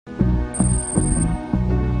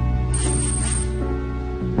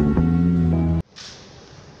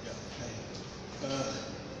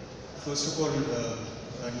First of all,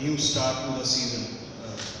 a new start to the season.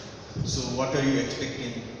 So what are you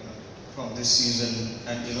expecting from this season?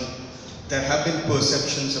 And there have been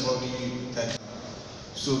perceptions about you that.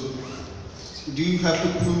 So do you have to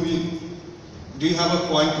prove? Do you have a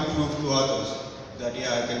point to prove to others that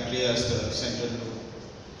I can play as the central role?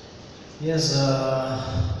 Yes,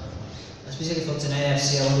 especially for tonight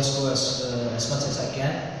FC, I want to score as much as I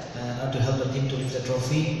can and to help the team to lift the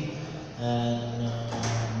trophy. And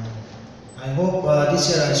I hope this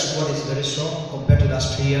year our squad is very strong compared to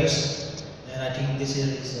last 3 years. And I think this year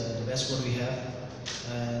is the best squad we have.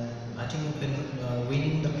 And I think we can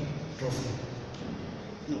win the trophy.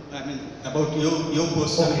 No, I mean about your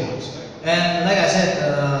personal goals. Okay. And like I said,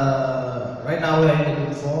 right now we are in a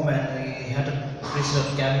good form and we had a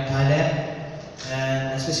preseason camp in Thailand.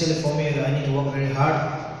 And especially for me, I need to work very hard.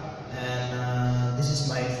 And this is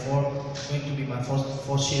my going to be my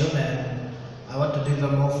fourth season, and I want to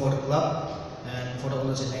deliver more for the club and for the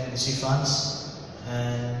owners and NBC fans.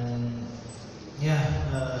 And yeah,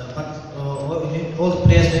 but all the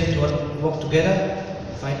players need to work together,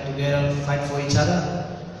 fight for each other.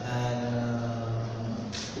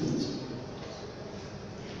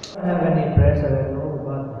 I don't have any pressure,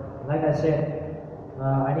 but like I said,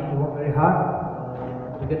 I need to work very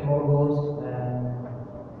hard to get more goals and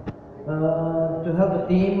to help the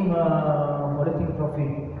team for lifting trophy.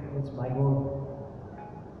 That's my goal.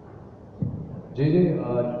 JJ,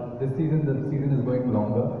 the season is going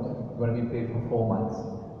longer. Going to be played for 4 months.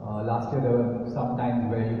 Last year there were some times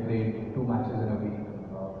where you played 2 matches in a week,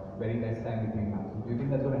 very less time between matches. Do you think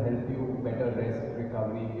that's going to help you better rest,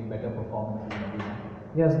 recovery, give better performance in every match?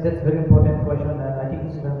 Yes, that's a very important question, and I think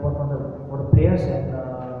this is very important for the players and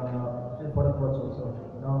for the coach also.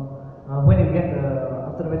 When you get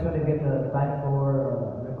after the match, when you get time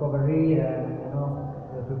for recovery and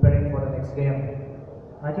preparing for the next game,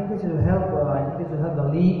 I think this will help. I think this will help the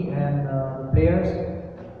league and the players.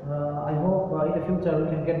 I hope in the future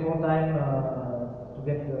we can get more time to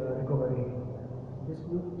get recovery. This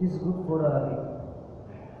is good for the league.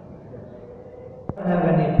 I don't have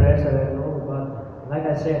any pressure, but like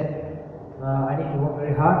I said, I need to work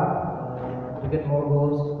very hard to get more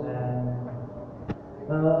goals and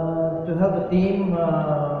to help the team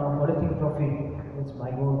for lifting trophy. That's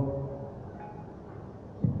my goal.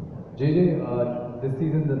 JJ, the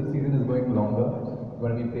season is going longer.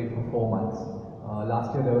 Going to be played for 4 months.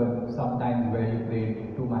 Last year there were some times where you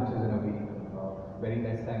played 2 matches in a week, very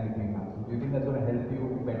less time between matches. Do you think that's going to help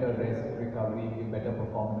you better rest, recovery, give better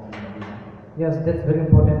performance in every match? Yes, that's a very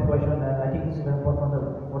important question, and I think this is very important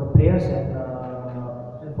for the players and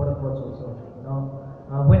for the coach also.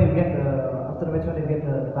 When you get after the match, when you get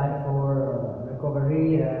time for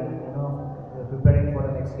recovery and preparing for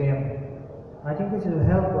the next game, I think this will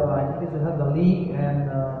help. I think this will help the league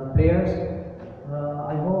and the players.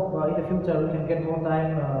 I hope in the future we can get more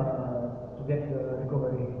time to get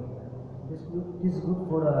recovery. This is good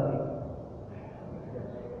for the league.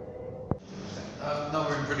 No,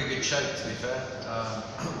 we're in pretty good shape, to be fair.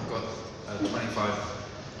 We've got 25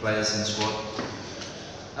 players in the squad.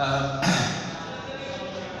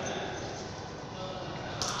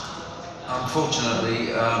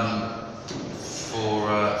 Unfortunately, for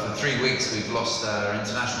 3 weeks we've lost our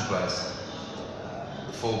international players.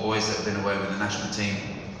 The 4 boys that have been away with the national team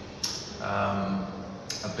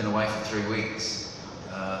have been away for 3 weeks,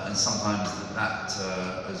 and sometimes that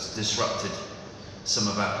has disrupted some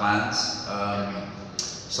of our plans,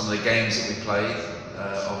 some of the games that we played.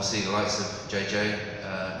 Obviously the likes of JJ,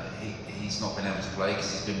 he's not been able to play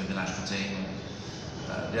because he's been with the national team.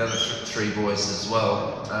 The other 3 boys as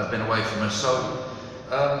well have been away from us, so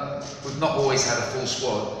we've not always had a full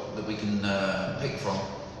squad that we can pick from.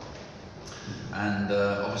 And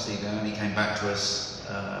obviously they only came back to us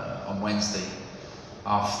on Wednesday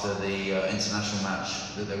after the international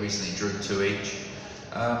match that they recently drew 2 each.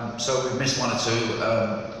 So we've missed 1 or 2.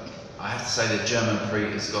 I have to say that German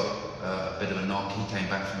Preet has got a bit of a knock. He came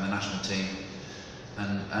back from the national team,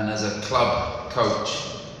 and as a club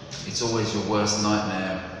coach, it's always your worst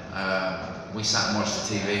nightmare. We sat and watched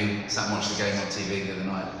the game on TV the other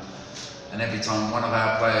night, and every time one of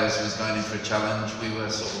our players was going in for a challenge, we were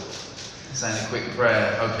sort of saying a quick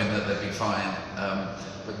prayer, hoping that they'd be fine.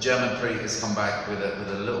 But German Preet has come back with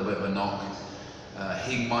a little bit of a knock.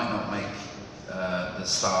 He might not make the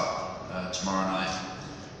start tomorrow night,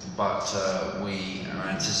 but we are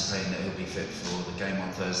anticipating that he'll be fit for the game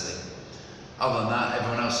on Thursday. Other than that,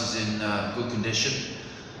 everyone else is in good condition.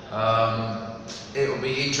 It will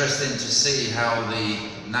be interesting to see how the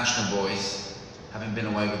national boys, having been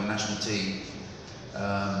away with the national team,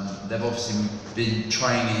 they've obviously been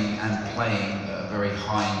training and playing at a very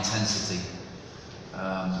high intensity,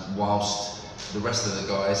 whilst the rest of the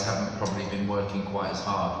guys haven't probably been working quite as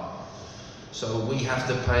hard. So we have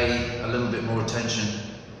to pay a little bit more attention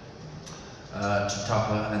to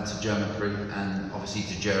Tupper and to Geometry, and obviously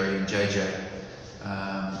to Jerry and JJ,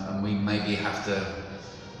 and we maybe have to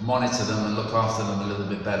monitor them and look after them a little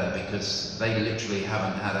bit better, because they literally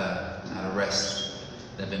haven't had a rest.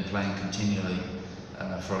 They've been playing continually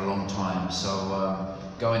for a long time. So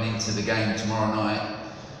going into the game tomorrow night,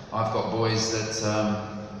 I've got boys that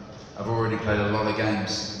have already played a lot of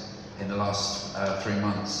games in the last 3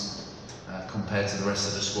 months compared to the rest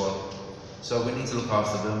of the squad. So we need to look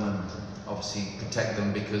after them and obviously protect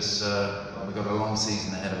them, because we've got a long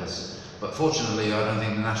season ahead of us. But fortunately, I don't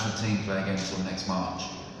think the national team play again until next March.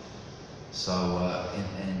 So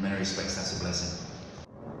in many respects, that's a blessing.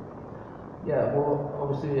 Yeah, well,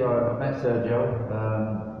 obviously I met Sergio,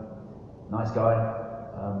 nice guy.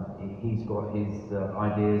 He's got his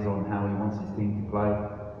ideas on how he wants his team to play.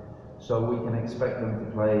 So we can expect them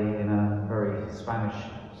to play in a very Spanish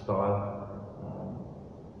style,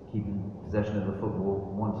 keeping possession of the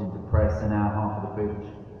football, wanting to press in our half of the pitch.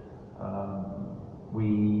 We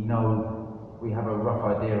know, we have a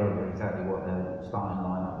rough idea of exactly what their starting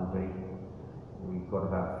lineup will be. We've got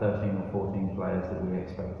about 13 or 14 players that we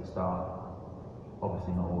expect to start.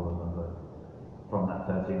 Obviously not all of them, but from that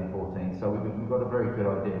 13 or 14. So we've got a very good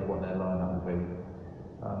idea of what their lineup will be.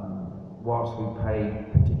 Whilst we pay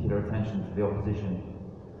particular attention to the opposition,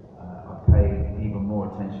 I pay even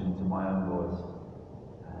more attention to my own boys.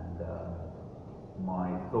 And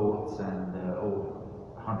my thoughts and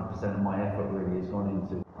all 100% of my effort really has gone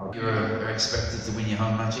into. You're expected to win your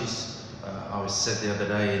home matches. I was said the other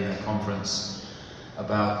day in a conference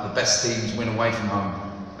about the best teams win away from home.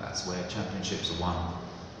 That's where championships are won.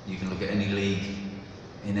 You can look at any league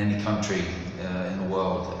in any country in the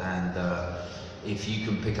world, and if you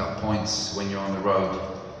can pick up points when you're on the road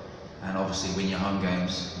and obviously win your home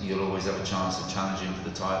games, you'll always have a chance of challenging for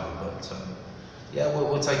the title. But yeah,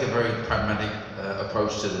 we'll take a very pragmatic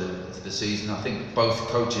approach to the season. I think both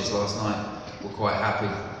coaches last night were quite happy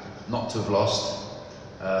not to have lost,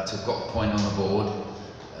 to have got a point on the board.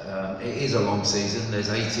 It is a long season. There's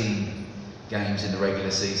 18 games in the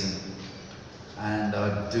regular season, and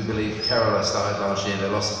I do believe Kerala started last year. They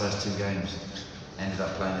lost the first 2 games, ended up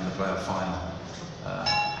playing in the playoff final,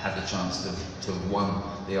 had the chance to have won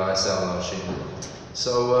the ISL last year.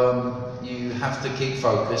 So you have to keep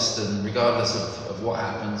focused, and regardless of what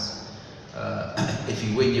happens, if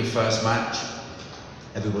you win your first match,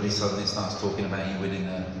 everybody suddenly starts talking about you winning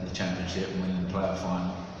the championship and winning the playoff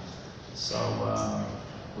final. So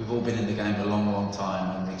we've all been in the game a long, long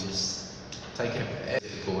time, and we just take it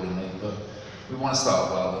accordingly. But we want to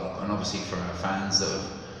start well, and obviously for our fans that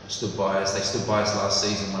have stood by us. They stood by us last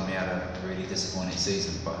season when we had a really disappointing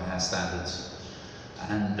season by our standards,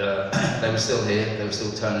 and they were still here. They were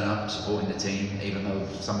still turning up, supporting the team, even though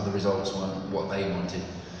some of the results weren't what they wanted.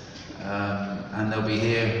 And they'll be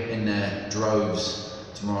here in their droves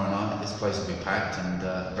tomorrow night. This place will be packed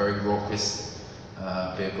and very raucous.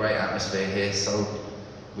 Be a great atmosphere here. So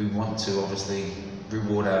we want to obviously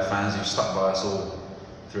reward our fans who stuck by us all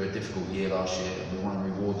through a difficult year last year. We want to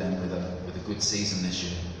reward them with a good season this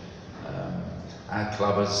year. Our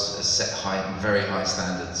club has set very high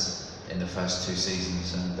standards in the first 2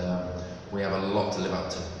 seasons, and we have a lot to live up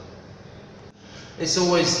to. It's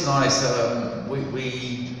always nice.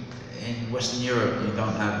 We in Western Europe, you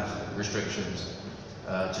don't have restrictions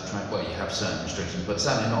to train. Well, you have certain restrictions, but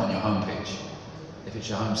certainly not on your home pitch. If it's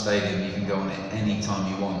your home stadium, you can go on it any time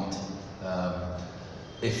you want.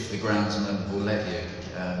 If the groundsman will let you.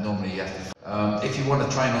 Normally you have to. If you want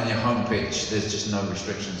to train on your home pitch, there's just no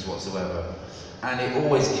restrictions whatsoever. And it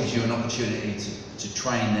always gives you an opportunity to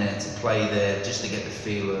train there, to play there, just to get the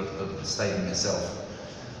feel of the stadium itself.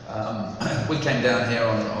 We came down here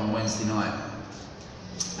on Wednesday night,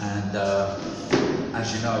 and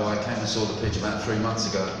as you know, I came and saw the pitch about 3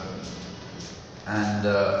 months ago, and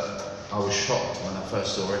I was shocked when I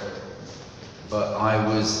first saw it, but I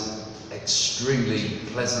was extremely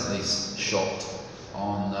pleasantly shocked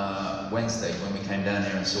on Wednesday when we came down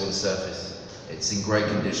here and saw the surface. It's in great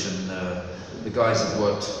condition. The guys have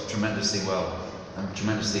worked tremendously well and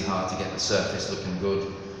tremendously hard to get the surface looking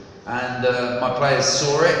good. And my players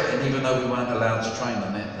saw it, and even though we weren't allowed to train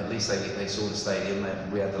on it, at least they saw the stadium.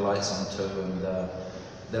 We had the lights on too, and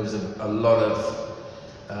there was a lot of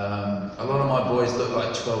my boys looked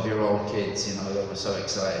like 12-year-old kids. You know, they were so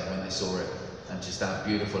excited when they saw it, and just how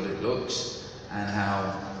beautiful it looks, and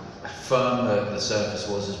how firm the surface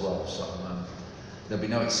was as well. So there'll be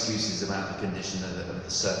no excuses about the condition of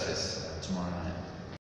the surface tomorrow night.